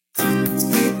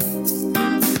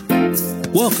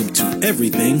Welcome to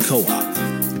Everything Co-op,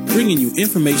 bringing you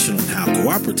information on how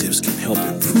cooperatives can help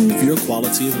improve your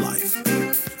quality of life.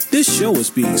 This show is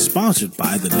being sponsored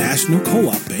by the National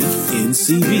Co-op Bank,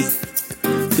 NCB.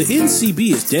 The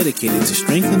NCB is dedicated to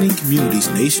strengthening communities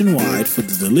nationwide for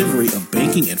the delivery of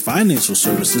banking and financial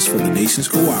services for the nation's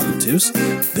cooperatives,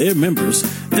 their members,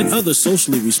 and other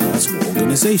socially responsible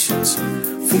organizations.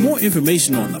 For more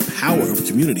information on the power of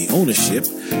community ownership,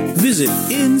 visit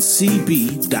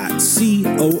ncb.coop.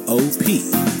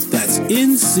 That's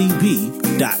ncb.coop.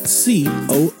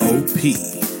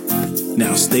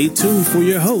 Now stay tuned for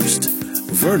your host,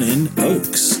 Vernon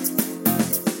Oakes.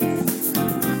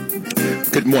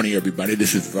 Good morning, everybody.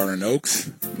 This is Vernon Oakes.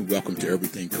 Welcome to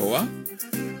Everything Co-op.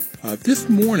 This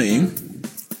morning,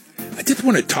 I just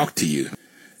want to talk to you.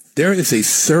 There is a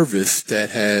service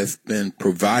that has been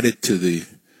provided to the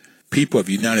people of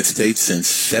the United States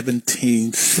since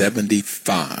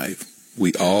 1775.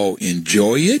 We all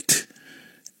enjoy it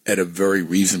at a very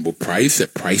reasonable price, a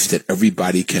price that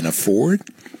everybody can afford.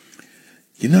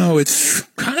 You know, it's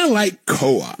kind of like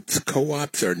co-ops.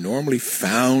 Co-ops are normally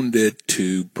founded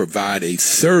to provide a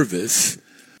service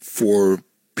for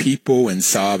people and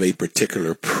solve a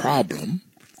particular problem,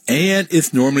 and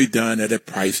it's normally done at a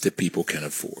price that people can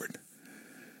afford.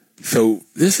 So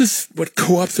this is what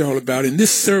co-ops are all about, and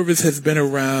this service has been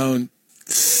around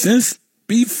since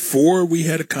before we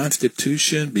had a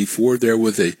constitution, before there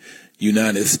was a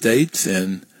United States,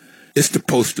 and it's the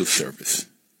Postal Service.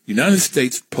 United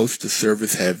States Postal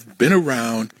Service have been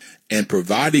around and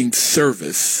providing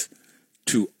service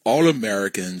to all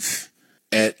Americans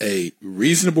at a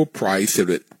reasonable price so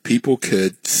that people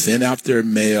could send out their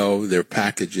mail, their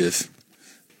packages.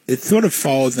 It sort of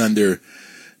falls under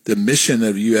the mission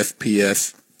of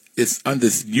USPS. It's under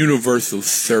this universal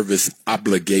service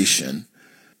obligation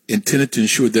intended to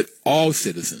ensure that all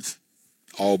citizens,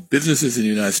 all businesses in the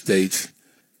United States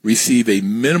receive a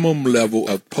minimum level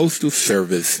of postal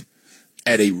service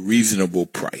at a reasonable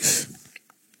price.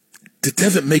 It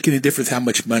doesn't make any difference how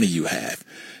much money you have.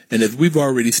 And as we've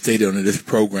already stated on this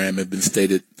program, have been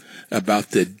stated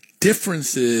about the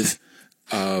differences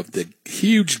of the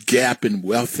huge gap in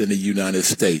wealth in the United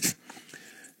States,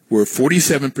 where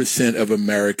 47% of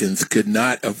Americans could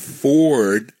not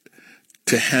afford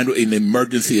to handle an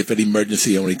emergency if an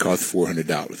emergency only costs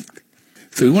 $400.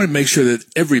 So we want to make sure that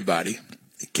everybody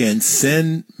can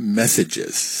send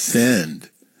messages, send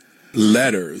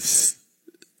letters,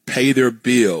 pay their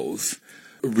bills,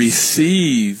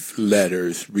 receive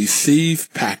letters, receive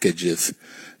packages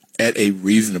at a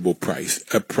reasonable price,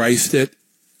 a price that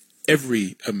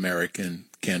every American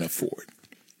can afford.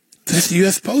 That's the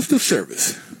U.S. Postal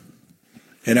Service.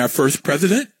 And our first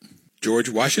president, George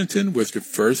Washington, was the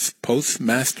first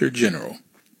Postmaster General,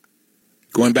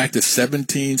 going back to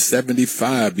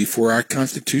 1775, before our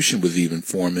Constitution was even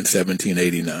formed in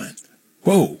 1789.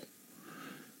 Whoa.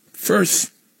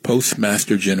 First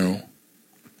Postmaster General,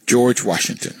 George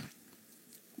Washington,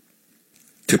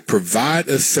 to provide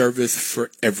a service for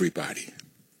everybody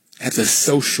as a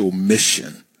social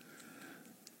mission.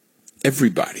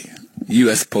 Everybody,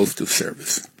 U.S. Postal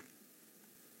Service.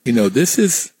 You know, this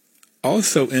is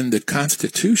also in the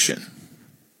Constitution.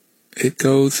 It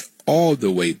goes all the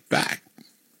way back.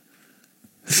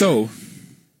 So,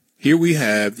 here we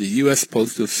have the U.S.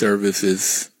 Postal Service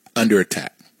is under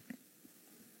attack.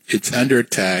 It's under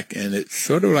attack, and it's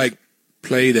sort of like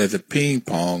played as a ping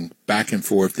pong back and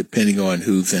forth depending on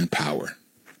who's in power.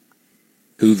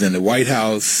 Who's in the White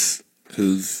House,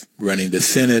 who's running the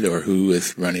Senate, or who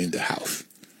is running the House.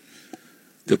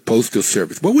 The Postal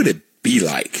Service. What would it be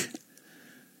like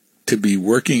to be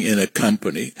working in a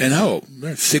company? And there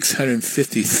are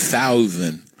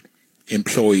 650,000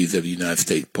 employees of the United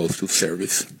States Postal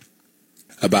Service.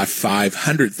 About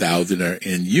 500,000 are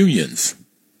in unions.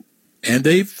 And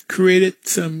they've created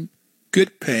some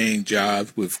good-paying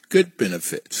jobs with good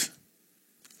benefits.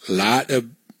 A lot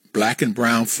of black and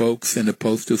brown folks in the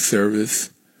Postal Service.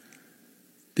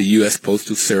 The U.S.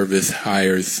 Postal Service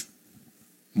hires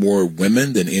more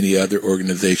women than any other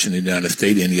organization in the United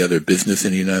States, any other business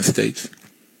in the United States.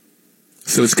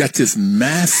 So it's got this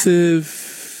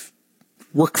massive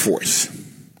workforce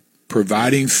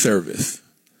providing service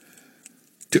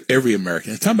to every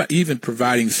American. I'm talking about even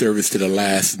providing service to the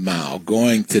last mile,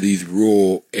 going to these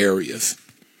rural areas,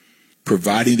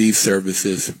 providing these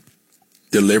services,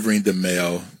 delivering the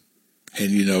mail.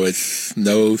 And, you know, it's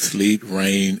snow, sleet,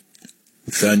 rain,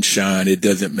 sunshine. It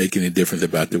doesn't make any difference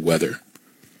about the weather.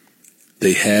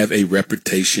 They have a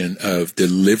reputation of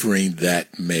delivering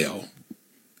that mail,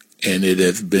 and it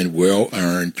has been well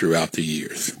earned throughout the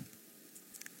years.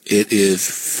 It is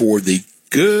for the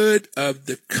good of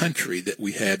the country that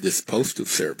we have this postal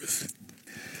service.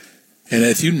 And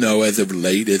as you know, as of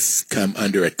late, it's come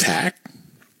under attack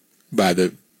by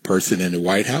the person in the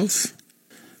White House,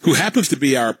 who happens to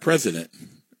be our president.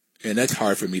 And that's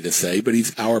hard for me to say, but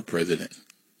he's our president.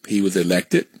 He was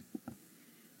elected.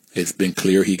 It's been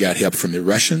clear he got help from the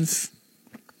Russians.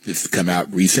 It's come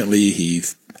out recently.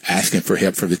 He's asking for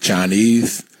help from the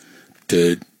Chinese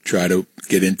to try to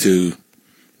get into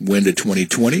win the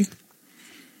 2020.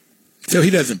 So he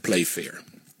doesn't play fair.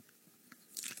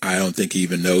 I don't think he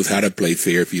even knows how to play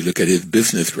fair if you look at his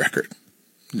business record.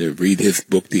 To read his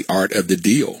book, The Art of the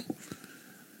Deal.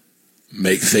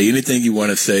 Say anything you want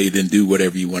to say, then do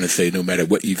whatever you want to say, no matter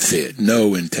what you've said.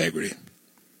 No integrity.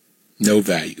 No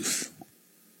values.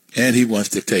 And he wants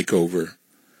to take over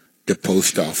the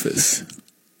post office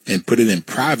and put it in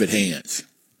private hands.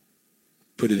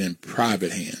 Put it in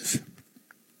private hands.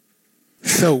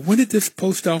 So when did this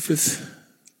post office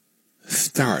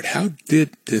start? How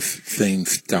did this thing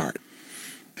start?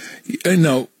 You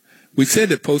know, we said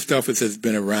the post office has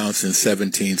been around since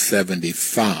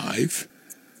 1775.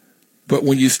 But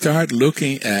when you start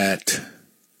looking at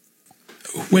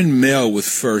when mail was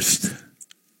first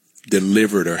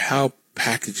delivered or how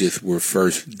packages were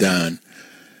first done,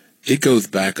 it goes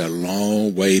back a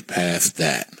long way past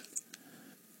that.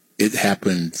 It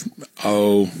happened,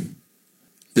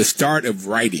 the start of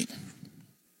writing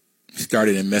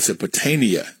started in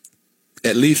Mesopotamia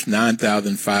at least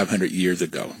 9,500 years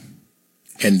ago.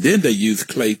 And then they used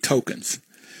clay tokens.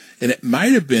 And it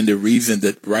might have been the reason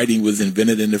that writing was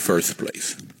invented in the first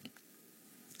place.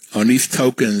 On these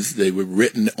tokens, they were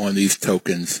written on these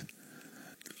tokens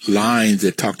lines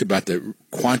that talked about the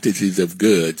quantities of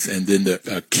goods, and then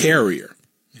the carrier,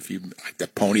 like the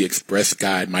Pony Express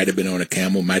guy, might have been on a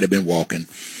camel, might have been walking,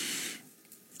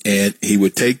 and he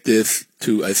would take this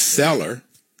to a seller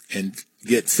and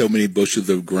get so many bushels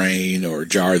of grain or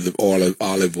jars of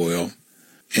olive oil,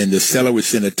 and the seller would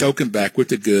send a token back with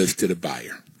the goods to the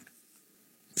buyer.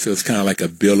 So it's kind of like a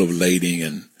bill of lading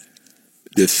and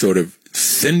this sort of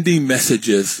sending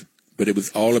messages, but it was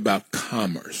all about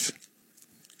commerce.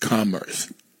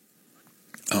 Commerce.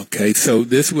 Okay, so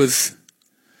this was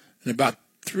in about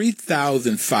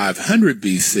 3,500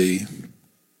 BC.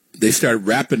 They started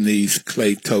wrapping these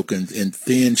clay tokens in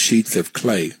thin sheets of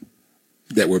clay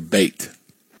that were baked.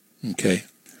 Okay,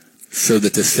 so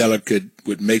that the seller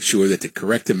would make sure that the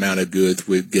correct amount of goods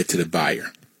would get to the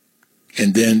buyer.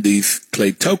 And then these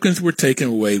clay tokens were taken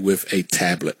away with a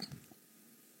tablet.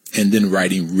 And then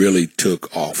writing really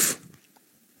took off.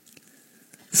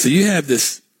 So you have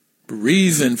this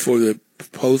reason for the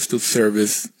Postal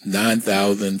Service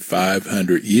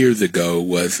 9,500 years ago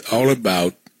was all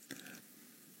about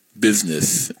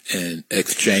business and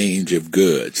exchange of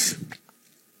goods.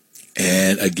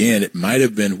 And again, it might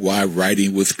have been why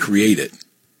writing was created.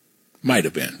 Might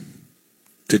have been.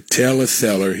 To tell a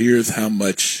seller, here's how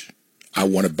much I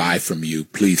want to buy from you.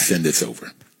 Please send this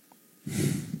over.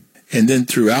 And then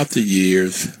throughout the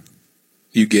years,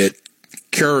 you get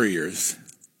couriers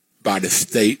by the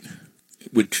state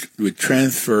which would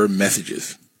transfer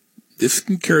messages. This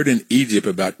occurred in Egypt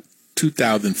about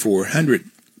 2,400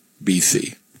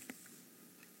 BC,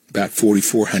 about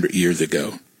 4,400 years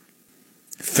ago.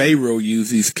 Pharaoh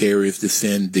used these carriers to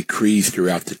send decrees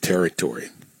throughout the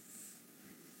territory.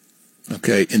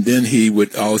 Okay, and then he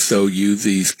would also use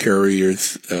these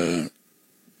couriers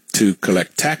to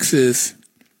collect taxes,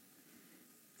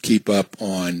 keep up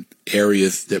on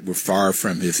areas that were far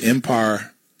from his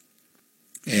empire.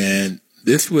 And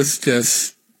this was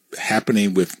just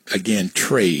happening with, again,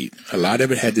 trade. A lot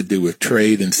of it had to do with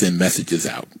trade and send messages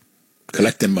out,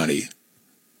 collecting money,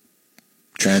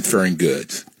 transferring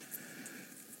goods.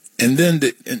 And then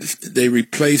they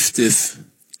replaced this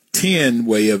tin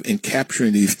way of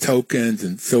encapturing these tokens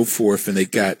and so forth, and they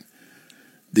got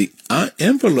the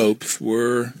envelopes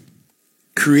were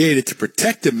created to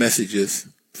protect the messages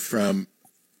from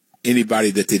anybody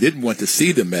that they didn't want to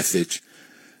see the message.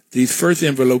 These first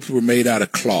envelopes were made out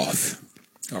of cloth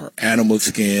or animal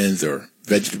skins or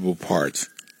vegetable parts.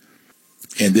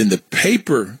 And then the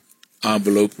paper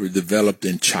envelopes were developed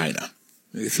in China.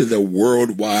 This is a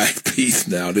worldwide piece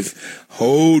now, this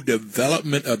whole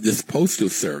development of this postal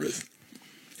service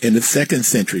in the 2nd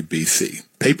century BC.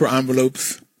 Paper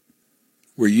envelopes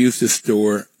were used to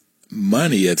store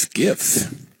money as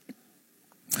gifts.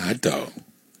 I don't.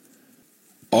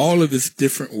 All of this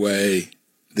different way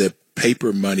that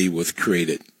paper money was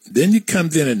created. Then it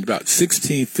comes in about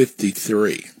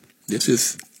 1653. This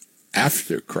is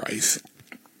after Christ.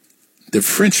 The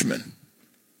Frenchmen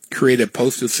created a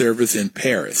postal service in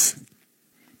Paris.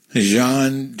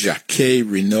 Jean-Jacques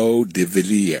Renaud de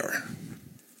Villiers.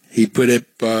 He put up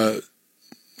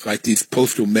like these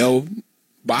postal mail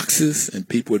boxes, and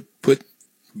people would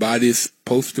buy these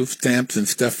postal stamps and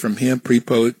stuff from him,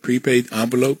 prepaid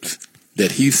envelopes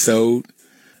that he sold.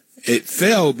 It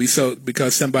failed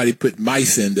because somebody put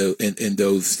mice in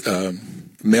those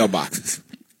mailboxes.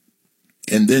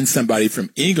 And then somebody from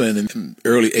England in the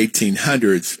early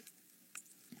 1800s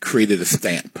created a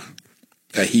stamp,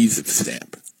 adhesive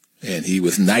stamp, and he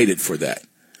was knighted for that.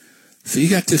 So you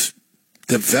got this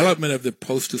development of the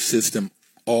postal system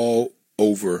all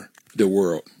over the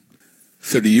world.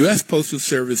 So the U.S. Postal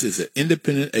Service is an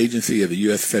independent agency of the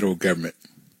U.S. federal government.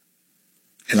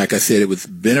 And like I said, it was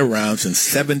been around since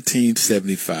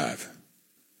 1775.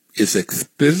 It's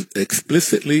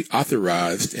explicitly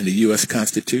authorized in the U.S.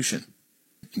 Constitution,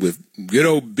 with good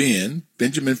old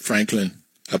Benjamin Franklin,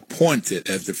 appointed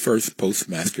as the first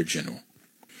Postmaster General.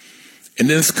 And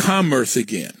then it's commerce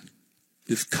again.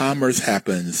 This commerce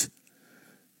happens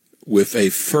with a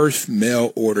first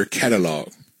mail order catalog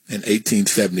in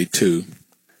 1872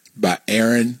 by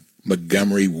Aaron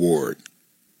Montgomery Ward.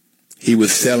 He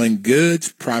was selling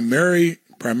goods primarily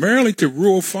to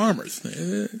rural farmers.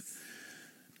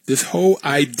 This whole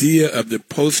idea of the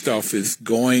post office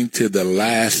going to the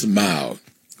last mile,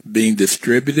 being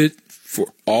distributed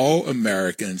for all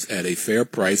Americans at a fair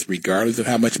price, regardless of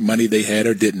how much money they had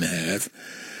or didn't have,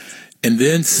 and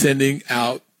then sending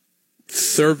out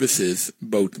services,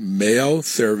 both mail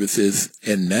services,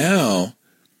 and now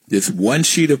this one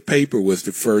sheet of paper was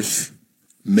the first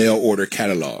mail order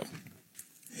catalog.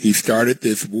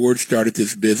 Ward started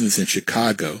this business in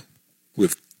Chicago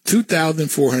with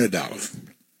 $2,400.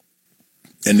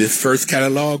 And this first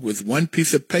catalog was one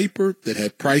piece of paper that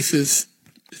had prices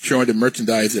showing the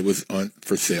merchandise that was on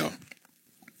for sale.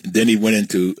 And then he went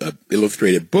into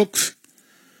illustrated books,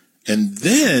 and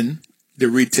then the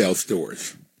retail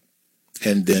stores.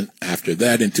 And then after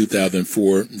that, in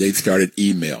 2004, they started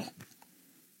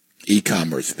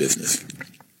e-commerce business.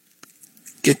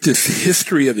 Get this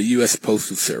history of the U.S.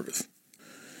 Postal Service.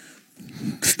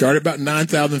 Started about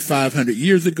 9,500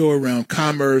 years ago around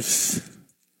commerce.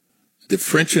 The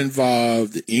French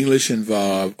involved, the English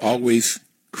involved, always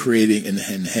creating and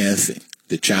enhancing.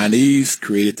 The Chinese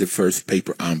created the first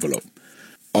paper envelope.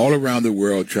 All around the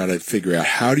world trying to figure out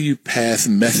how do you pass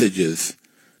messages,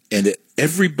 and that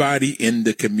everybody in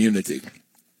the community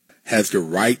has the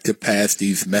right to pass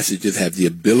these messages, have the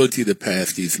ability to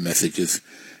pass these messages,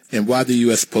 and why the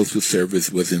U.S. Postal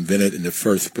Service was invented in the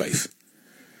first place.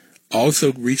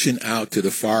 Also reaching out to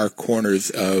the far corners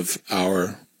of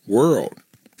our world,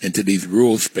 into these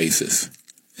rural spaces.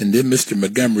 And then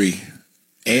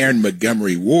Aaron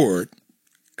Montgomery Ward,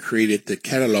 created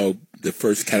the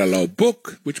first catalog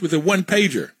book, which was a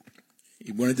one-pager.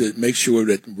 He wanted to make sure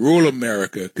that rural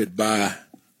America could buy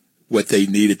what they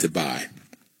needed to buy,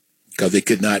 because they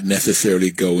could not necessarily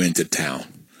go into town.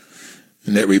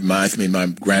 And that reminds me, my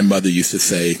grandmother used to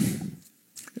say,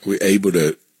 we're able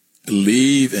to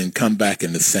leave and come back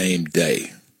in the same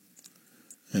day.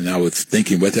 And I was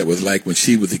thinking what that was like when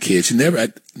she was a kid. She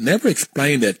never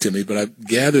explained that to me, but I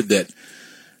gathered that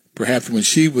perhaps when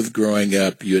she was growing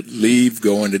up, you'd leave,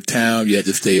 go into town, you had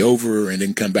to stay over, and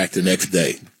then come back the next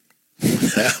day.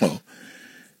 Now,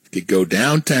 you could go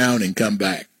downtown and come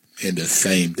back in the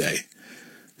same day.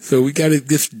 So we got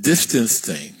this distance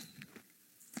thing,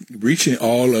 reaching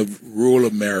all of rural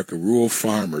America, rural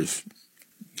farmers,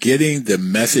 getting the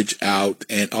message out,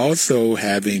 and also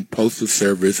having postal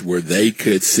service where they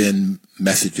could send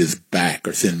messages back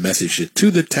or send messages to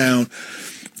the town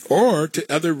or to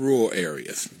other rural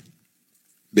areas.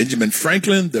 Benjamin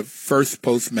Franklin, the first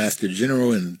Postmaster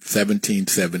General in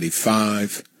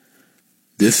 1775.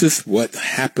 This is what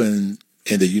happened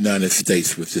in the United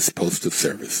States with this postal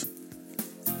service.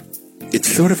 It's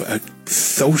sort of a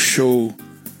social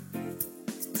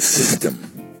system.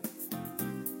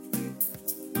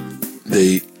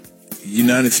 The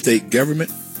United States government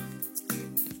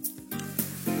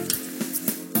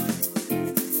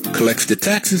collects the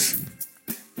taxes,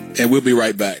 and we'll be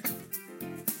right back.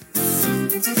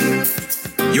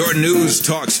 Your news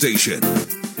talk station.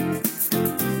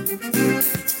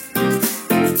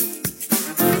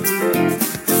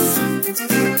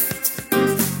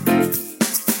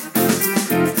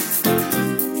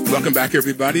 Welcome back,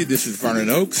 everybody. This is Vernon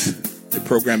Oakes. The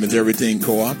program is Everything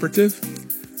Cooperative.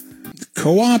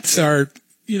 Co-ops are,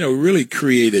 really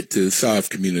created to solve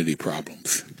community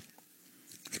problems.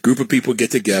 A group of people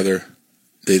get together.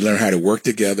 They learn how to work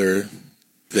together.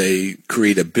 They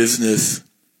create a business.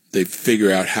 They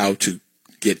figure out how to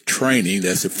get training.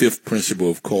 That's the fifth principle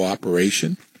of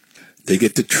cooperation. They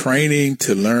get the training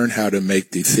to learn how to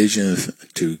make decisions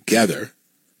together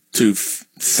to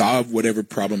solve whatever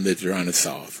problem that they're trying to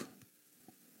solve.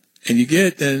 And you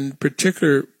get, in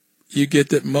particular, you get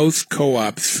that most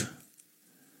co-ops,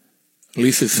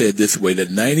 Lisa said this way, that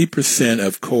 90%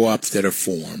 of co-ops that are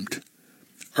formed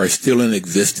are still in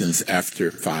existence after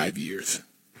 5 years.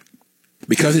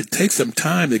 Because it takes some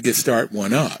time to get start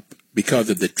one up because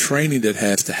of the training that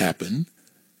has to happen.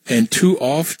 And too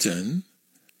often,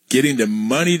 getting the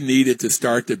money needed to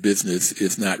start the business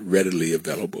is not readily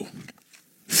available.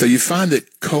 So you find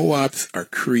that co-ops are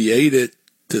created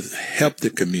to help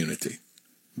the community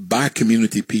by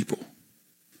community people.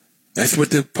 That's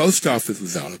what the post office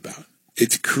was all about.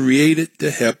 It's created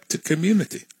to help the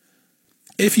community.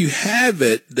 If you have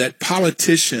it that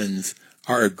politicians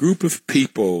are a group of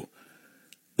people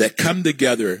that come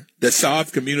together that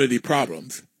solve community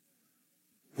problems,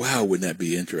 wow, wouldn't that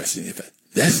be interesting? If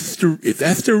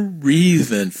that's the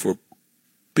reason for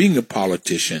being a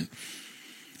politician,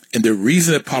 and the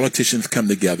reason that politicians come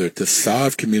together to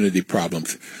solve community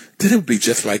problems, then it would be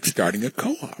just like starting a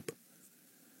co-op.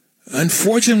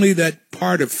 Unfortunately, that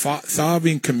part of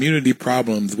solving community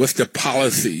problems was the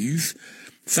policies.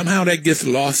 Somehow that gets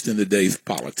lost in today's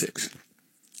politics.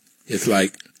 It's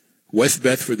like, what's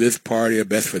best for this party or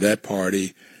best for that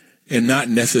party, and not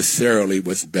necessarily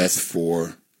what's best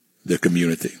for the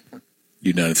community,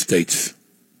 United States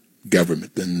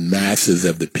government, the masses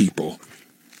of the people,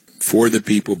 for the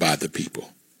people, by the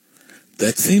people.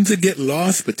 That seems to get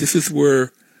lost, but this is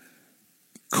where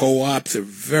co-ops are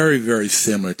very, very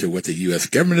similar to what the U.S.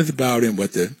 government is about and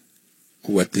what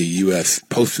the U.S.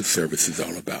 Postal Service is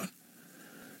all about.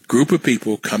 Group of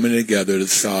people coming together to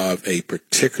solve a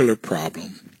particular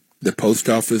problem. The post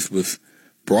office was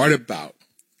brought about.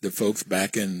 The folks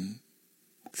back in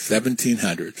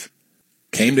 1700s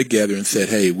came together and said,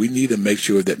 hey, we need to make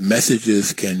sure that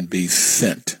messages can be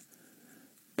sent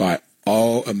by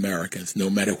all Americans, no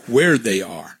matter where they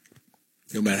are,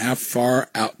 no matter how far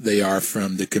out they are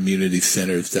from the community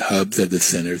centers, the hubs of the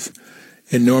centers.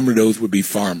 And normally those would be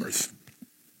farmers.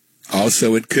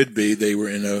 Also, it could be they were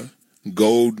in a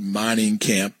gold mining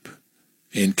camp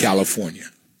in California.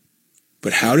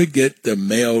 But how to get the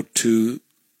mail to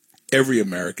every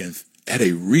American at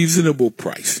a reasonable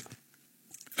price,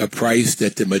 a price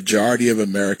that the majority of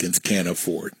Americans can't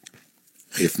afford,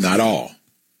 if not all.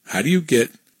 How do you get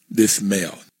this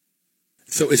mail?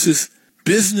 So it's this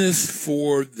business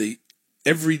for the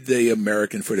everyday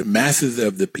American, for the masses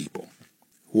of the people.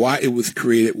 Why it was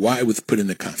created, why it was put in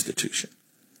the Constitution.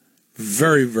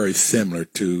 Very, very similar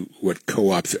to what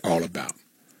co-ops are all about.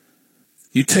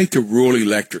 You take the rural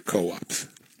electric co-ops.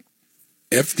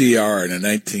 FDR in the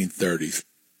 1930s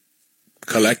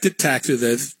collected taxes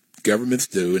as governments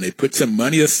do, and they put some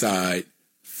money aside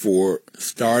for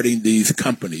starting these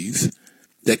companies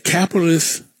that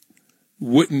capitalists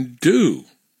wouldn't do.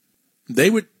 They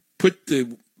would put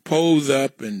the poles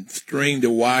up and string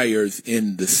the wires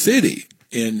in the city,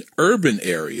 in urban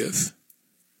areas,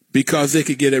 because they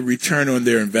could get a return on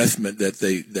their investment that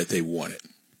they wanted.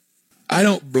 I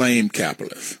don't blame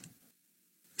capitalists.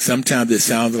 Sometimes it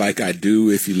sounds like I do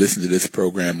if you listen to this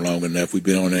program long enough. We've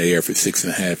been on the air for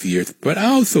 6.5 years. But I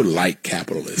also like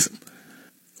capitalism.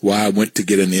 Why I went to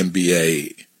get an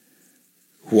MBA.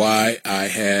 Why I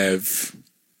have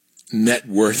net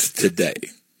worth today.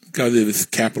 Because it was a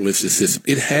capitalist system.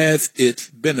 It has its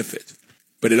benefits,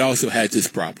 but it also has its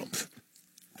problems.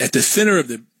 At the center of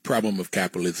the problem of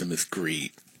capitalism is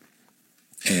greed.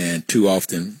 And too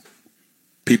often,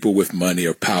 people with money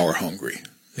are power hungry.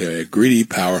 They're greedy,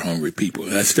 power hungry people.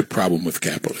 That's the problem with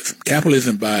capitalism.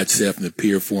 Capitalism by itself and the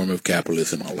pure form of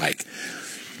capitalism alike.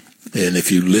 And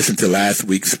if you listen to last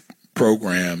week's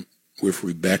program with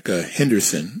Rebecca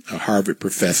Henderson, a Harvard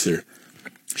professor,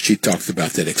 she talks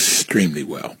about that extremely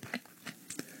well.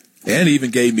 And even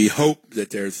gave me hope that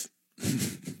there's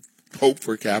hope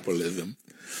for capitalism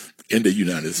in the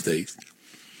United States.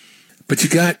 But you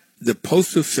got the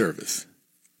Postal Service.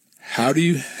 How do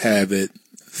you have it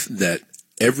that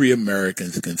every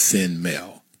American can send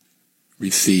mail,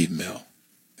 receive mail?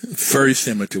 Very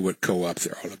similar to what co-ops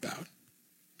are all about,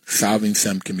 solving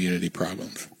some community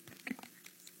problems.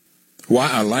 Why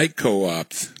I like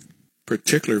co-ops,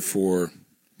 particularly for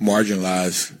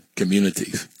marginalized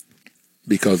communities,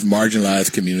 because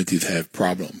marginalized communities have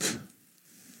problems.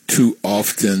 Too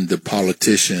often the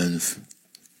politicians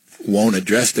won't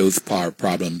address those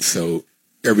problems so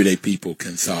everyday people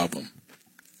can solve them.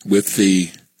 With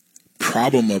the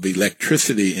problem of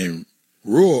electricity in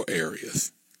rural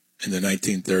areas in the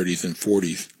 1930s and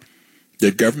 40s,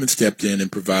 The government stepped in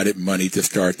and provided money to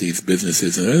start these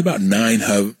businesses, and there's about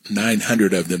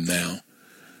 900 of them now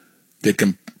that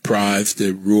comprise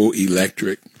the rural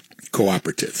electric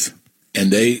cooperatives.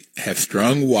 And they have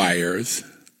strung wires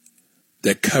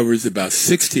that covers about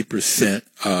 60%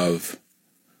 of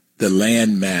the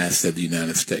land mass of the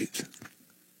United States.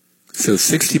 So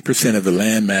 60% of the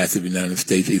land mass of the United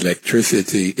States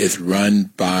electricity is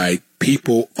run by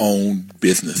people-owned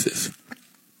businesses.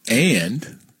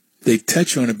 And they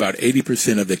touch on about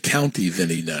 80% of the counties in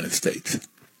the United States.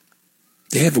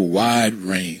 They have a wide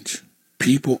range.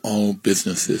 People-owned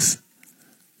businesses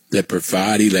that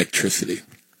provide electricity.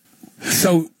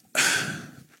 So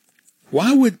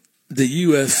why would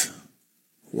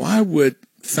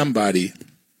somebody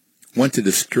want to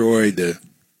destroy the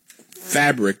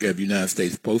fabric of the United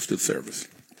States Postal Service?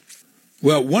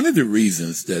 Well, one of the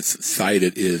reasons that's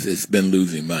cited is it's been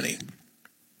losing money.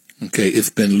 Okay, it's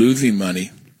been losing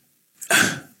money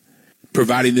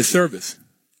providing the service.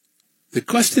 The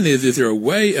question is there a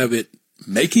way of it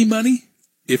making money?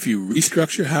 If you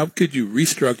restructure, how could you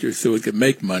restructure so it could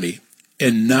make money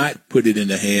and not put it in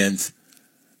the hands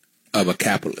of a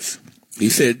capitalist? He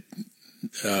said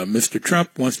Mr.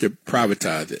 Trump wants to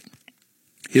privatize it.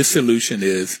 His solution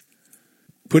is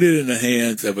put it in the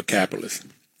hands of a capitalist.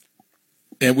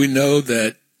 And we know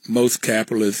that most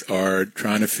capitalists are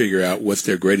trying to figure out what's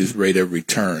their greatest rate of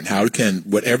return. How can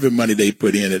whatever money they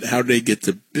put in it, how do they get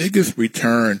the biggest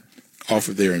return off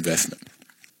of their investment?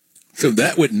 So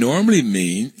that would normally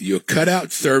mean you'll cut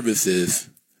out services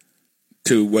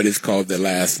to what is called the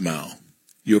last mile.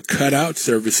 You'll cut out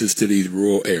services to these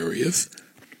rural areas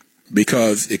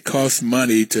because it costs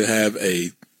money to have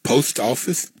a post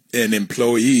office and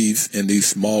employees in these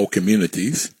small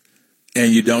communities,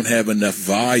 and you don't have enough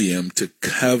volume to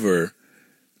cover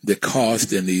the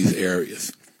cost in these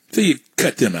areas. So you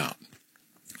cut them out.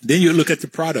 Then you look at the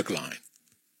product line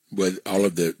with all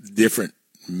of the different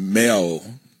mail,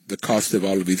 the cost of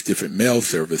all of these different mail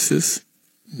services,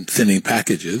 sending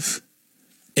packages,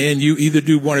 and you either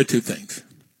do one or two things.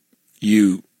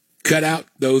 You cut out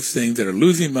those things that are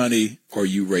losing money, or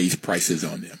you raise prices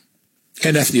on them.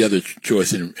 And that's the other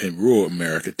choice in rural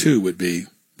America, too, would be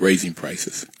raising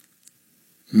prices.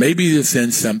 Maybe to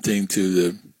send something to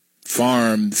the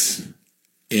farms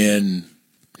in,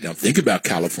 think about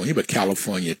California, but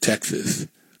California, Texas,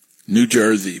 New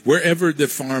Jersey, wherever the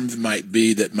farms might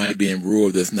be that might be in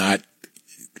rural that's not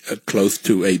close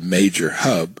to a major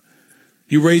hub,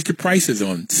 you raise the prices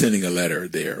on sending a letter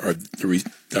there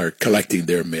or collecting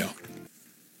their mail.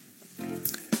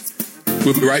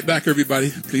 We'll be right back,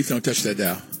 everybody. Please don't touch that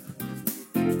dial.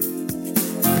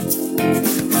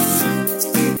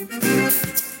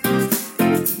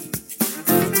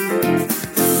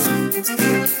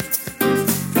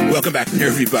 Welcome back,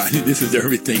 everybody. This is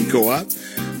Everything Co-op.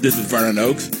 This is Vernon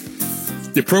Oakes.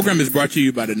 The program is brought to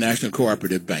you by the National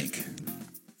Cooperative Bank.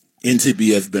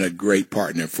 NCB has been a great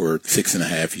partner for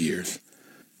 6.5 years.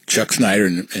 Chuck Snyder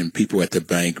and people at the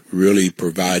bank really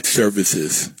provide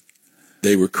services.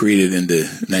 They were created in the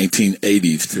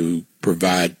 1980s to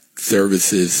provide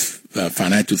services,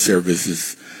 financial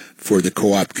services for the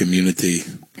co-op community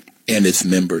and its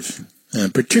members,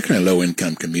 particularly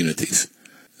low-income communities.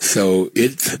 So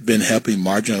it's been helping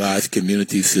marginalized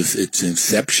communities since its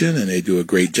inception, and they do a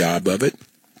great job of it.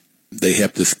 They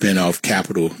help to spin off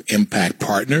Capital Impact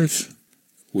Partners,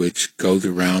 which goes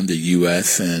around the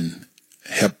U.S. and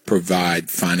help provide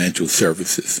financial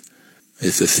services.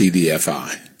 It's a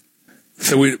CDFI.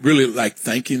 So we really like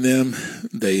thanking them.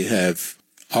 They have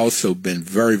also been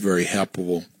very, very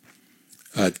helpful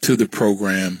to the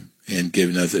program and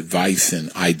giving us advice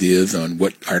and ideas on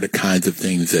what are the kinds of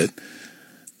things that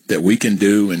we can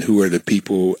do and who are the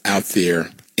people out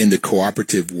there in the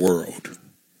cooperative world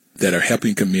that are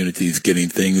helping communities getting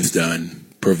things done,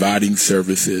 providing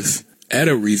services at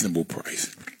a reasonable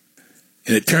price.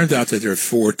 And it turns out that there are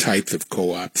 4 types of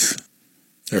co-ops.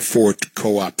 There are 4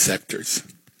 co-op sectors.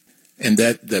 And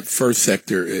that first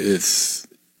sector is,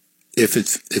 if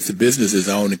the business is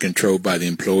owned and controlled by the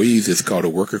employees, it's called a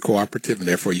worker cooperative, and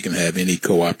therefore you can have any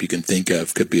co-op you can think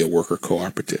of could be a worker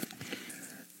cooperative.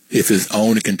 If it's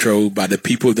owned and controlled by the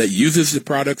people that uses the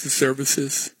products and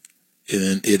services,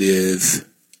 then it is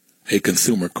a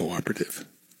consumer cooperative.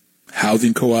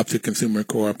 Housing co-ops are consumer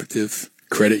cooperatives.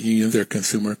 Credit unions are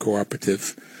consumer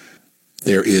cooperatives.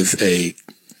 There is a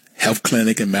health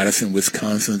clinic in Madison,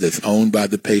 Wisconsin that's owned by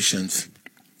the patients.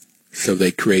 So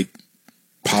they create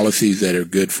policies that are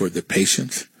good for the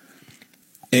patients.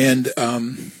 And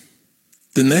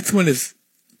the next one is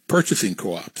purchasing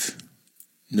co-ops.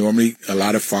 Normally, a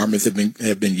lot of farmers have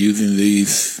been using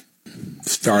these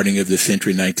starting of the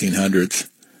century, 1900s,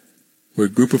 where a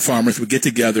group of farmers would get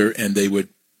together and they would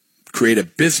create a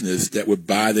business that would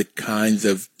buy the kinds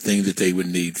of things that they would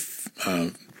need,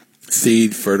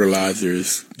 seed,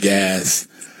 fertilizers, gas,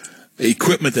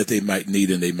 equipment that they might need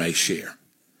and they might share.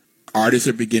 Artists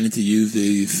are beginning to use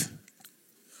these,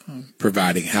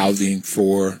 providing housing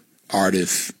for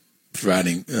artists,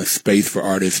 providing space for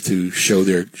artists to show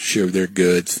their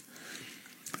goods.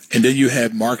 And then you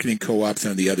have marketing co-ops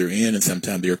on the other end, and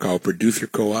sometimes they're called producer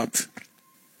co-ops.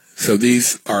 So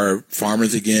these are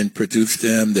farmers, again, produce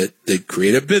them, that they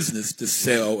create a business to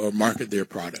sell or market their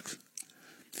products.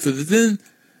 So then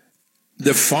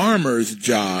the farmer's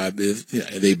job is,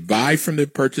 they buy from the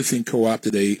purchasing co-op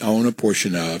that they own a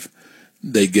portion of.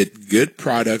 They get good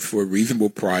products for a reasonable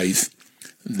price.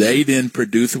 They then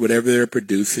produce whatever they're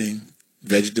producing,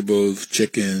 vegetables,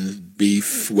 chickens,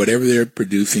 beef, whatever they're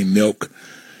producing, milk,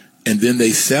 and then they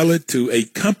sell it to a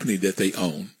company that they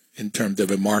own in terms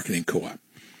of a marketing co-op.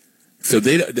 So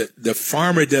the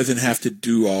farmer doesn't have to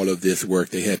do all of this work.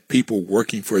 They have people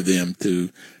working for them to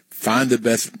find the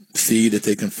best seed that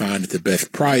they can find at the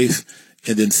best price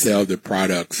and then sell their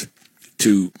products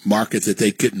to markets that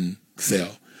they couldn't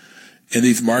sell. And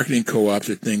these marketing co-ops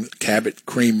are things, Cabot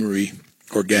Creamery,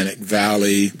 Organic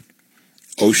Valley,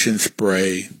 Ocean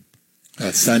Spray,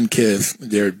 Sunkist.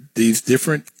 They're these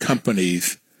different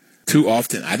companies. Too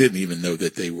often, I didn't even know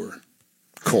that they were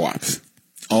co-ops,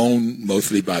 owned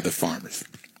mostly by the farmers.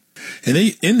 And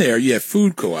in there, you have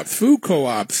food co-ops. Food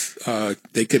co-ops,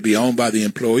 they could be owned by the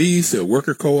employees, the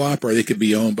worker co-op, or they could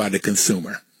be owned by the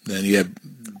consumer. Then you have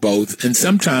both. And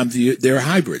sometimes they're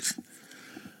hybrids.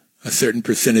 A certain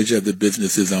percentage of the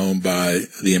business is owned by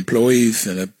the employees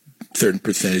and a certain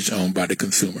percentage owned by the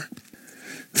consumer.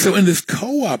 So in this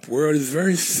co-op world, it's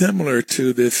very similar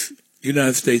to this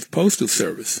United States Postal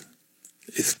Service.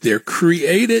 They're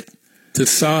created to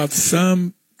solve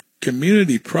some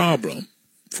community problem.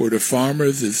 For the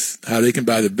farmers, is how they can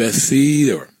buy the best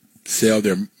seed or sell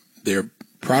their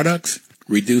products,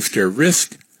 reduce their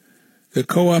risk. The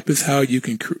co-op is how you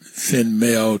can send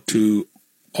mail to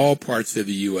all parts of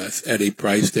the U.S. at a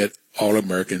price that all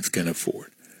Americans can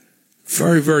afford.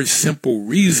 Very, very simple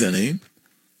reasoning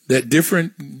that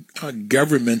different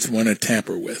governments want to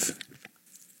tamper with.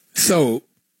 So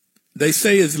they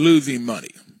say it's losing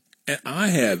money. And I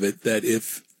have it that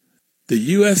if the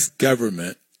U.S.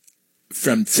 government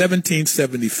from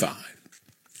 1775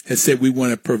 has said we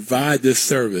want to provide this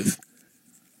service,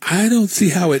 I don't see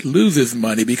how it loses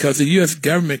money because the U.S.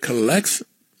 government collects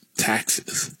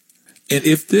taxes. And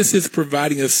if this is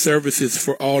providing us services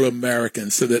for all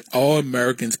Americans so that all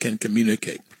Americans can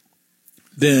communicate,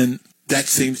 then that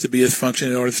seems to be its function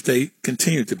and ought to stay,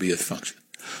 continue to be its function.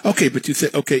 Okay, but you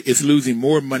said, okay, it's losing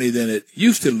more money than it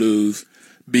used to lose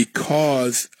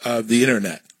because of the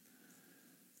Internet.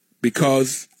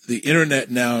 Because the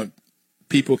Internet now,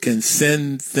 people can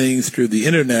send things through the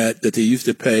Internet that they used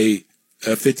to pay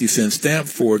a 50-cent stamp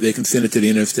for. They can send it to the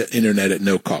Internet at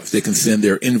no cost. They can send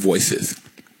their invoices.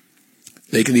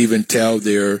 They can even tell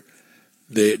they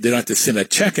don't have to send a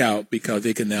check out because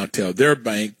they can now tell their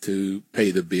bank to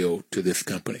pay the bill to this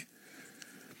company.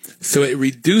 So it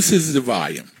reduces the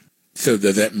volume. So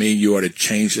does that mean you ought to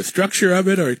change the structure of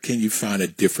it, or can you find a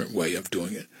different way of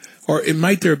doing it? Or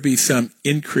might there be some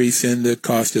increase in the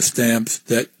cost of stamps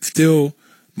that still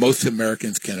most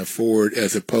Americans can afford,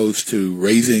 as opposed to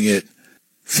raising it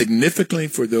significantly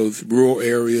for those rural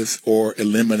areas or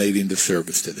eliminating the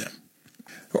service to them?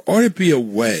 There ought to be a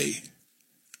way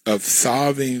of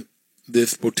solving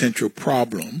this potential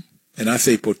problem, and I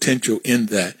say potential in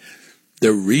that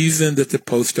the reason that the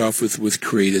post office was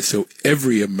created so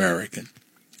every American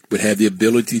would have the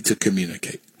ability to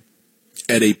communicate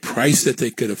at a price that they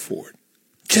could afford,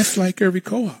 just like every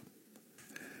co-op.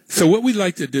 So what we'd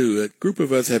like to do, a group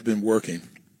of us have been working,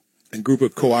 a group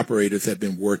of cooperators have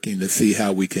been working to see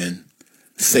how we can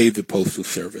save the Postal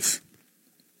Service.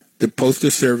 The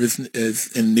Postal Service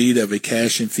is in need of a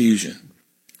cash infusion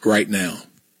right now.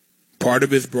 Part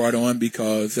of it's brought on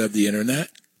because of the Internet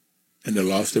and the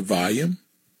loss of volume.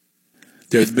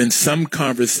 There's been some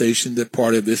conversation that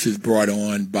part of this is brought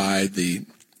on by the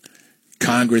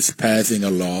Congress passing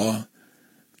a law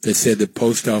that said the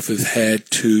post office had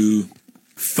to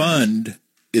fund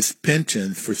its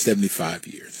pensions for 75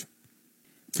 years.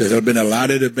 So there's been a lot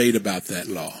of debate about that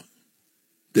law.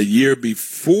 The year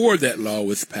before that law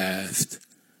was passed,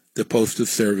 the Postal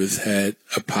Service had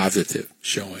a positive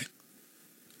showing.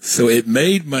 So it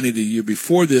made money the year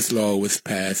before this law was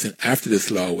passed, and after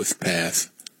this law was passed,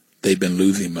 they've been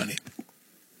losing money.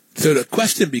 So the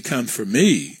question becomes for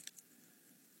me,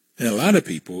 and a lot of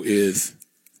people, is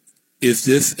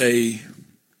this a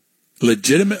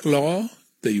legitimate law.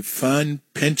 They fund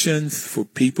pensions for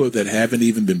people that haven't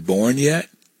even been born yet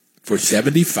for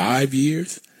 75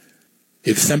 years.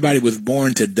 If somebody was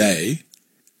born today,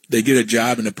 they get a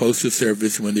job in the Postal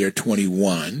Service when they're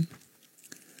 21.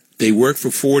 They work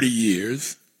for 40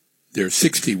 years. They're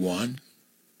 61.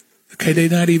 Okay, they're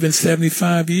not even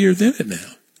 75 years in it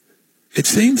now. It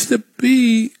seems to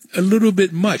be a little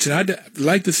bit much. And I'd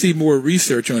like to see more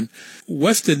research on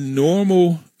what's the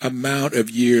normal amount of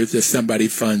years that somebody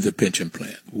funds a pension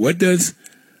plan. What does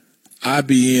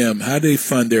IBM, how do they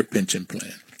fund their pension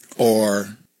plan?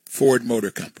 Or Ford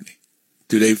Motor Company?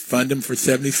 Do they fund them for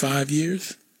 75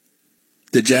 years?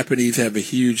 The Japanese have a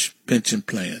huge pension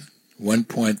plan,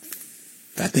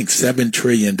 $7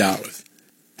 trillion.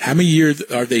 How many years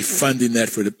are they funding that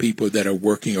for the people that are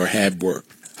working or have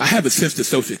worked? I have a sense that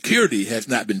Social Security has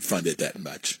not been funded that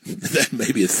much. That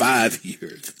maybe it's 5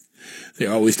 years.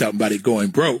 They're always talking about it going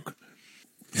broke.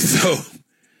 So,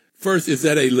 first, is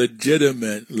that a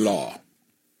legitimate law?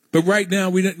 But right now,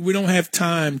 we don't have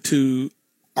time to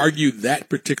argue that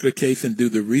particular case and do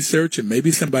the research. And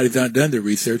maybe somebody's not done the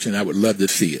research, and I would love to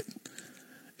see it.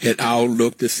 And I'll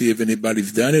look to see if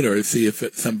anybody's done it or see if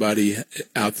somebody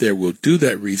out there will do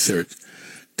that research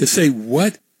to say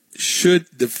what should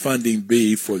the funding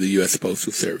be for the U.S.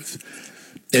 Postal Service.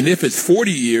 And if it's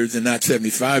 40 years and not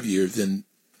 75 years, then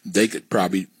they could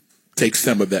probably take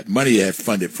some of that money they have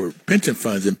funded for pension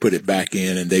funds and put it back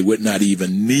in, and they would not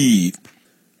even need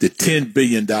the $10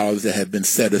 billion that have been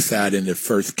set aside in the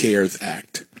first CARES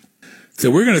Act. So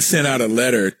we're going to send out a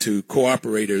letter to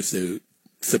cooperators to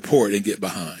support and get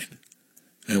behind.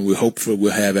 And we're hopeful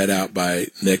we'll have that out by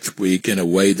next week in a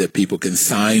way that people can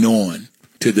sign on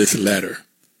to this letter.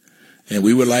 And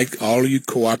we would like all of you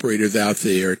cooperators out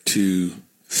there to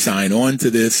sign on to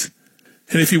this.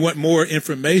 And if you want more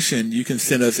information, you can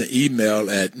send us an email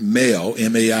at mail,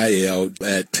 M-A-I-L,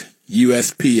 at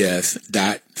USPS.coop.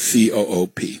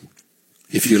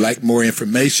 If you'd like more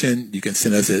information, you can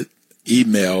send us an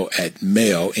email at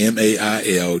mail,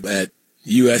 M-A-I-L, at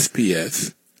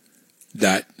USPS.coop.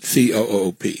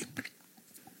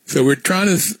 So we're trying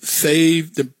to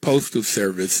save the postal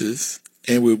services,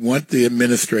 and we want the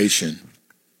administration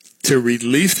to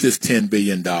release this $10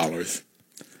 billion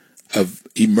of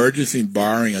emergency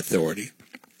borrowing authority.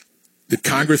 The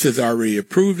Congress has already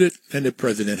approved it, and the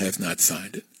president has not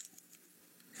signed it.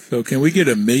 So can we get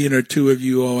 1 million or 2 of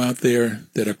you all out there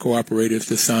that are cooperators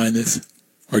to sign this,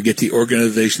 or get the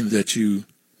organizations that you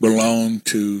belong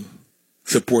to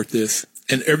support this?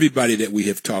 And everybody that we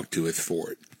have talked to is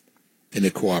for it in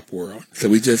the co-op world. So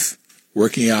we're just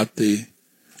working out the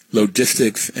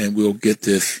logistics, and we'll get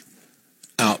this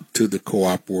out to the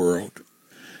co-op world.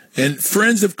 And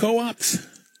friends of co-ops,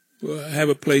 we'll have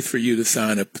a place for you to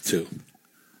sign up to.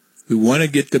 We want to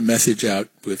get the message out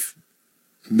with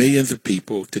millions of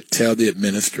people to tell the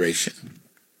administration.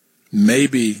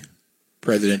 Maybe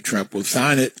President Trump will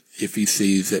sign it if he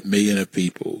sees that millions of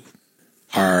people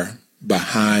are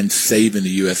behind saving the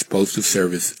U.S. Postal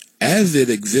Service as it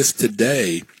exists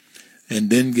today, and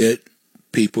then get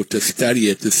people to study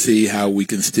it to see how we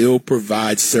can still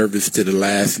provide service to the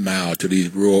last mile, to these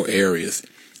rural areas,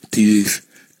 to these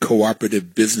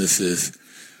cooperative businesses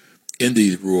in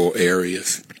these rural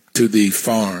areas, to the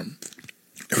farms.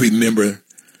 Remember,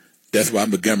 that's why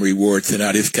Montgomery Ward sent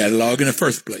out his catalog in the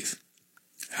first place.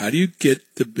 How do you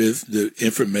get the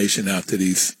information out to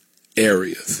these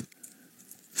areas?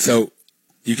 So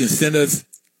you can send us,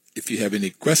 if you have any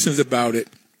questions about it,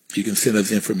 you can send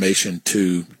us information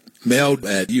to mailed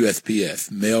at USPS,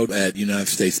 mailed at United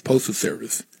States Postal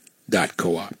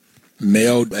Service.coop,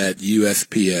 mailed at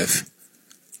USPS.coop.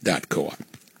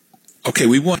 Okay,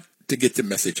 we want to get the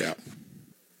message out.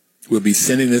 We'll be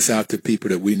sending this out to people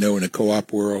that we know in the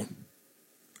co-op world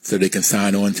so they can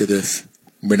sign on to this.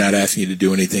 We're not asking you to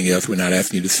do anything else. We're not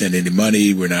asking you to send any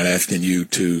money. We're not asking you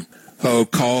to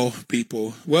call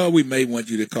people. Well, we may want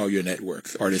you to call your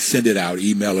networks or to send it out,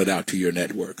 email it out to your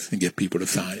networks and get people to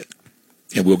sign it.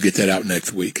 And we'll get that out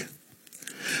next week.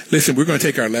 Listen, we're going to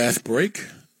take our last break.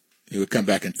 We'll come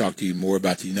back and talk to you more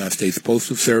about the United States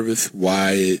Postal Service,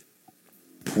 why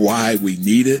we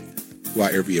need it,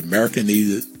 why every American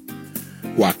needs it,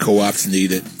 why co-ops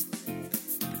need it.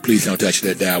 Please don't touch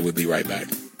that dial. We'll be right back.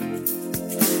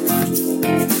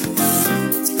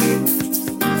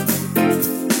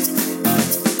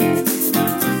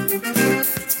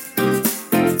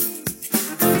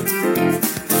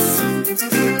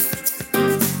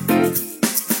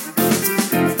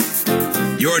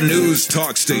 Your news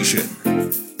talk station.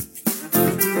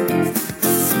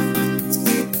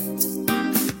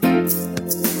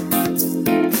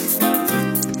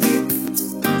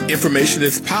 Information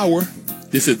is power.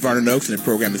 This is Vernon Oakes, and the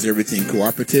program is Everything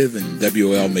Cooperative, and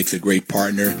WOL makes a great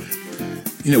partner.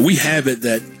 You know, we have it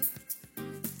that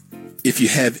if you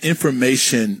have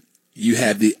information, you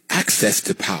have the access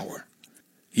to power.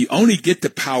 You only get the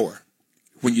power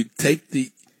when you take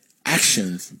the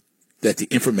actions that the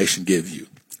information gives you.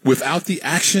 Without the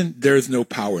action, there is no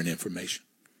power in information.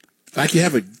 Like you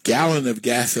have a gallon of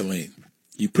gasoline.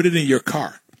 You put it in your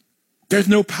car. There's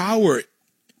no power.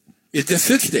 It just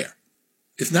sits there.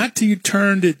 It's not till you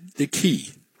turn the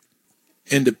key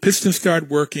and the pistons start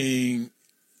working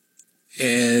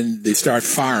and they start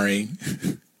firing.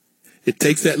 It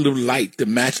takes that little light to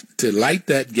light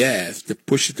that gas to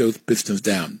push those pistons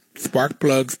down. Spark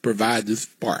plugs provide the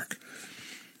spark.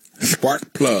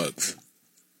 Spark plugs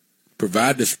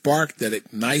provide the spark that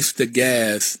ignites the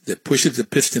gas that pushes the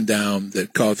piston down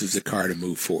that causes the car to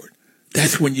move forward.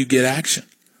 That's when you get action.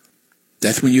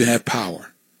 That's when you have power.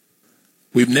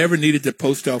 We've never needed the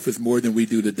post office more than we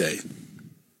do today.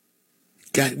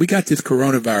 We got this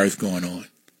coronavirus going on.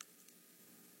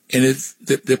 And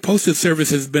the Postal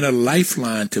Service has been a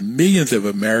lifeline to millions of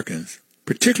Americans,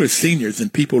 particularly seniors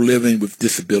and people living with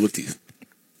disabilities.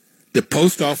 The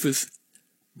post office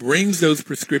brings those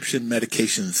prescription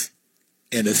medications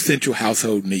and essential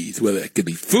household needs, whether it could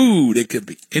be food, it could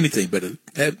be anything, but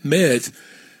at meds,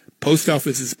 post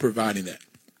office is providing that.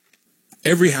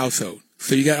 Every household.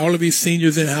 So you got all of these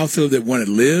seniors in households that want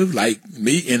to live like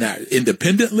me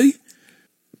independently.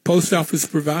 Post office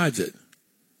provides it.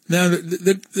 Now,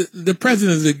 the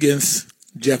president is against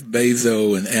Jeff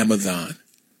Bezos and Amazon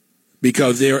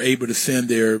because they are able to send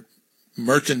their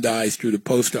merchandise through the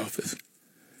post office.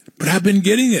 But I've been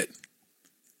getting it.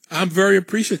 I'm very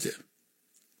appreciative.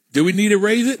 Do we need to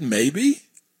raise it? Maybe.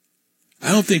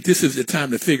 I don't think this is the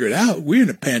time to figure it out. We're in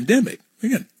a pandemic. We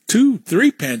got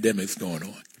 2-3 pandemics going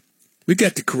on. We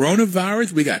got the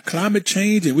coronavirus, we got climate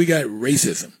change, and we got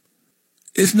racism.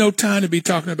 It's no time to be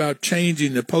talking about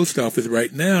changing the post office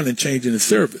right now and changing the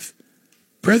service.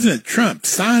 President Trump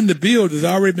signed the bill that's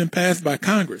already been passed by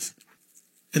Congress.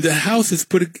 And the House has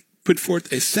put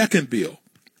forth a second bill.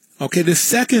 Okay, the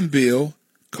second bill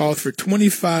calls for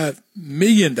 $25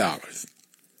 million.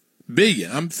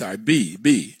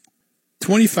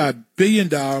 $25 billion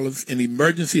in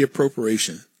emergency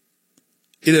appropriation.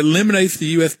 It eliminates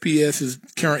the USPS's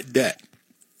current debt.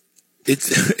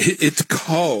 It's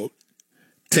called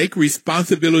Take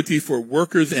Responsibility for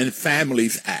Workers and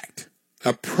Families Act.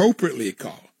 Appropriately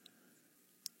called.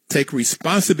 Take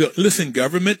responsibility. Listen,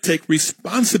 government, take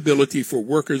responsibility for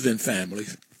workers and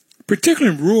families,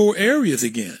 particularly in rural areas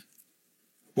again.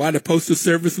 Why the Postal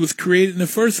Service was created in the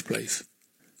first place.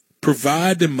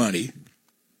 Provide the money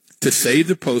to save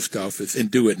the post office and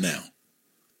do it now.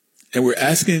 And we're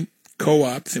asking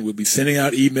co-ops, and we'll be sending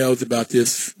out emails about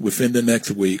this within the next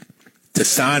week, to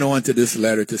sign on to this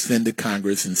letter to send to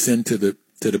Congress and send to the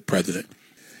president.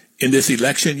 In this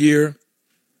election year,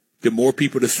 the more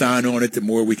people to sign on it, the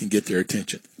more we can get their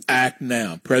attention. Act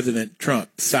now. President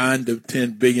Trump signed the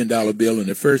 $10 billion bill in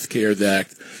the first CARES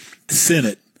Act. The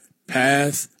Senate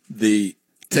passed the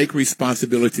Take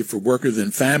Responsibility for Workers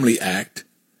and Family Act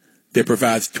that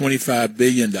provides $25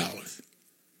 billion.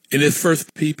 In this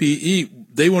first PPE,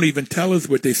 they won't even tell us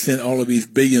what they sent all of these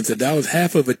billions of dollars,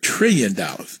 $500 billion.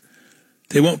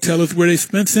 They won't tell us where they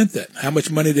sent that. How much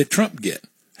money did Trump get?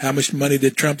 How much money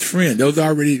did Trump's friend? Those are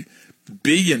already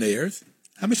billionaires.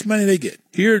 How much money they get?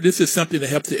 Here, this is something that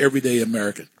helps the everyday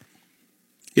American.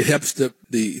 It helps the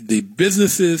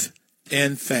businesses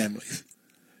and families.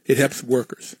 It helps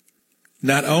workers.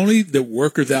 Not only the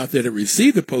workers out there that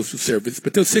receive the Postal Service,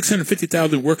 but those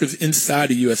 650,000 workers inside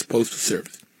the U.S. Postal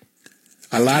Service.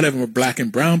 A lot of them are black and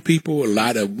brown people, a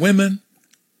lot of women.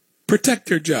 Protect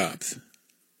their jobs.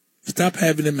 Stop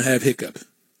having them have hiccups.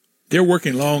 They're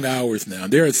working long hours now.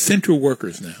 They're essential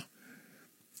workers now.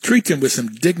 Treat them with some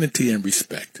dignity and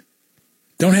respect.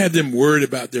 Don't have them worried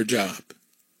about their job.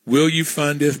 Will you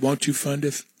fund this? Won't you fund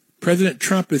this? President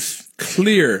Trump is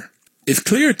clear. It's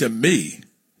clear to me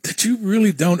that you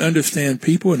really don't understand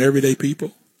people and everyday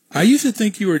people. I used to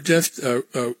think you were just a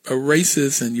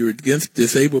racist and you were against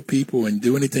disabled people and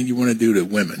do anything you want to do to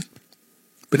women.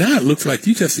 But now it looks like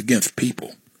you're just against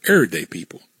people, everyday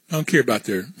people. I don't care about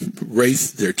their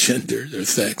race, their gender, their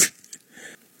sex.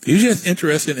 You're just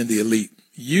interested in the elite.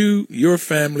 You, your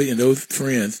family, and those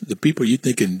friends, the people you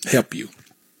think can help you.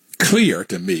 Clear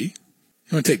to me.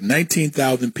 You want to take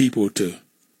 19,000 people to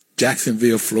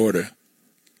Jacksonville, Florida,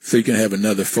 so you can have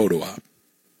another photo op.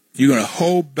 You're going to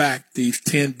hold back these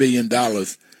 $10 billion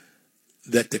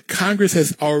that the Congress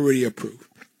has already approved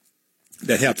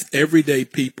that helps everyday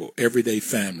people, everyday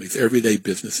families, everyday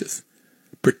businesses.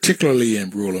 particularly in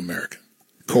rural America.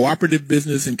 Cooperative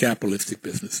business and capitalistic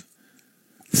business.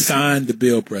 Sign the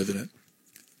bill, President.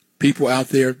 People out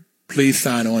there, please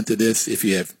sign on to this. If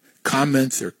you have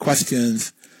comments or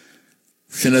questions,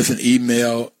 send us an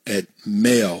email at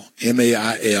mail,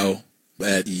 M-A-I-L,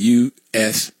 at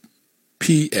USPS.COOP.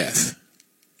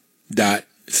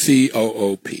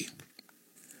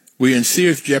 We're in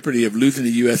serious jeopardy of losing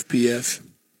the USPS.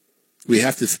 We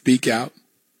have to speak out.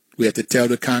 We have to tell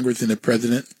the Congress and the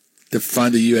President to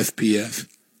fund the USPS.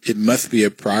 It must be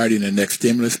a priority in the next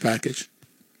stimulus package.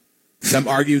 Some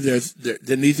argue there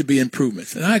needs to be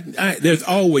improvements. And there's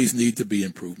always need to be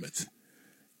improvements.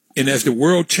 And as the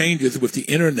world changes with the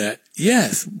internet,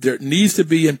 yes, there needs to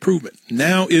be improvement.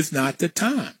 Now is not the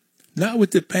time. Not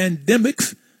with the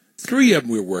pandemics. 3 of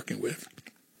them we're working with.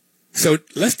 So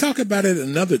let's talk about it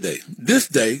another day. This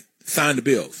day, sign the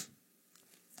bills.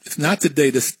 It's not the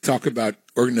day to talk about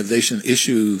organization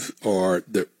issues or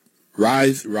the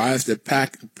rise the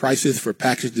prices for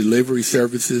package delivery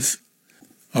services.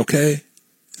 Okay?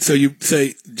 So you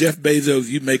say, Jeff Bezos,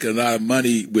 you make a lot of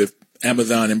money with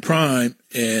Amazon and Prime,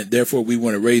 and therefore we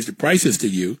want to raise the prices to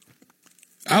you.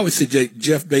 I would suggest,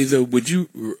 Jeff Bezos, would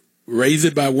you raise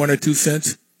it by 1 or 2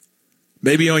 cents?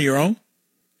 Maybe on your own?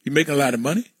 You're making a lot of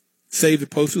money? Save the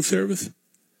Postal Service?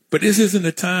 But this isn't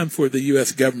the time for the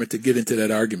U.S. government to get into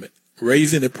that argument.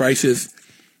 Raising the prices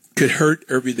could hurt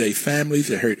everyday families,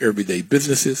 it hurt everyday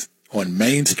businesses on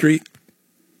Main Street,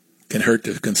 can hurt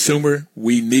the consumer.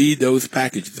 We need those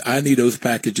packages. I need those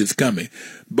packages coming,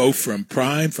 both from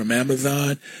Prime, from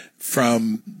Amazon,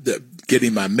 from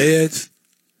getting my meds.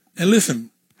 And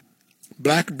listen,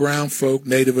 black, brown folk,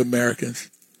 Native Americans,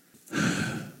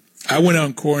 I went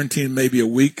on quarantine maybe a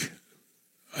week.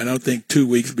 I don't think 2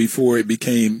 weeks before it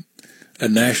became a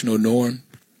national norm.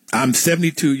 I'm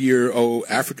 72-year-old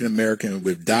African-American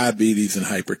with diabetes and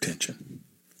hypertension.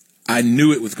 I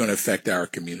knew it was going to affect our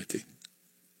community.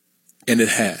 And it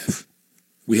has.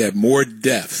 We have more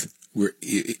deaths. We're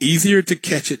easier to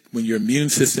catch it when your immune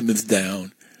system is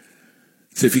down.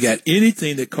 So if you got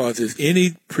anything that causes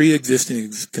any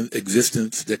pre-existing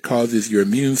existence that causes your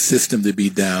immune system to be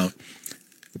down,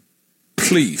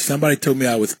 please, somebody told me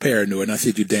I was paranoid, and I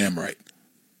said, you're damn right.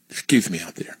 Excuse me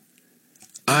out there.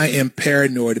 I am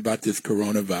paranoid about this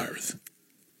coronavirus.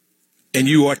 And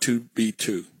you ought to be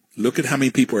too. Look at how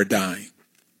many people are dying.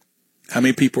 How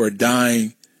many people are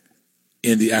dying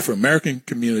in the Afro-American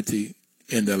community,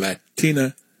 in the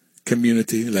Latina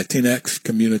community, Latinx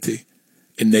community,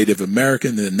 in Native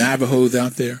American, the Navajos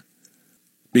out there,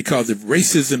 because of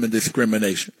racism and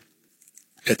discrimination.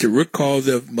 At the root cause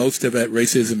of most of that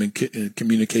racism and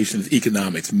communication is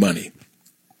economics, money.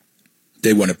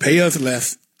 They want to pay us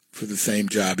less for the same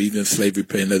job, even if slavery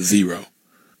paying us zero.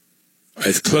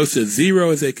 As close to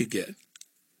zero as they could get.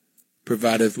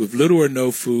 Provide us with little or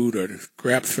no food or the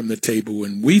scraps from the table.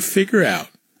 And we figure out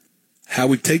how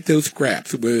we take those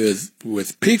scraps, whether it's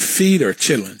with pig feet or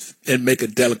chitlins, and make a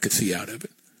delicacy out of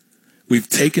it. We've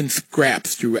taken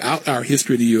scraps throughout our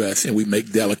history of the U.S. and we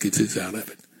make delicacies out of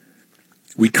it.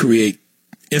 We create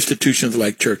institutions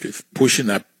like churches, pushing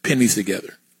our pennies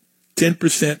together. 10%,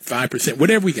 5%,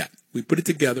 whatever we got. We put it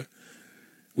together.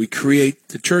 We create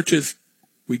the churches.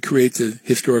 We create the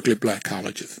historically black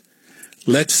colleges.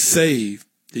 Let's save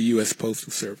the U.S.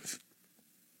 Postal Service.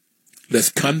 Let's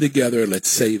come together. Let's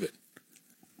save it.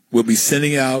 We'll be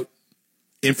sending out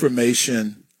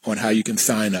information on how you can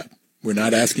sign up. We're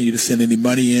not asking you to send any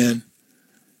money in.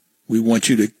 We want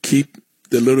you to keep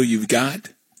the little you've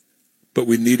got, but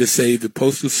we need to save the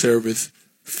Postal Service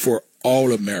for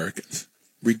all Americans,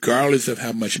 regardless of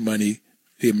how much money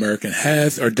the American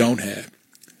has or don't have,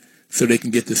 so they can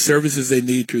get the services they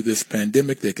need through this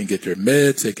pandemic. They can get their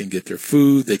meds, they can get their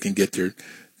food, they can get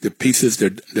the pieces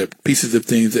of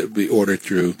things that we order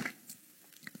through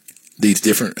these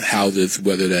different houses,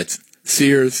 whether that's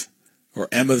Sears or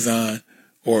Amazon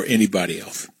or anybody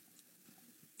else.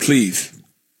 Please,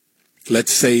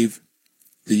 let's save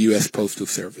the U.S. Postal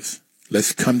Service.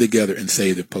 Let's come together and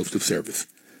save the Postal Service.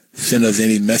 Send us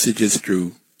any messages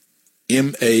through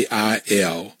mail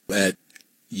at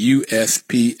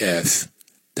usps.coop.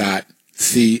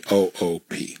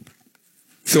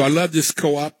 So I love this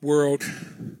co-op world.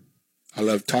 I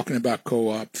love talking about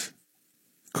co-ops.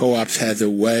 Co-ops has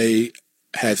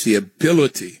the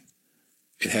ability,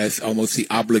 it has almost the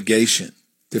obligation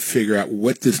to figure out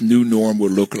what this new norm will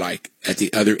look like at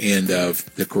the other end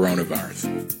of the coronavirus.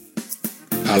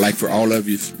 I'd like for all of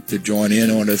you to join in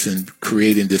on us in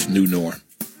creating this new norm.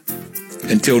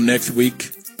 Until next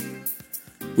week,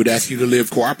 we'd ask you to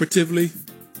live cooperatively,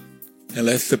 and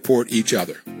let's support each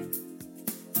other.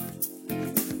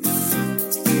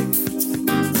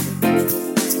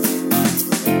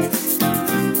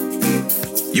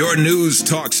 Your news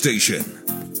talk station.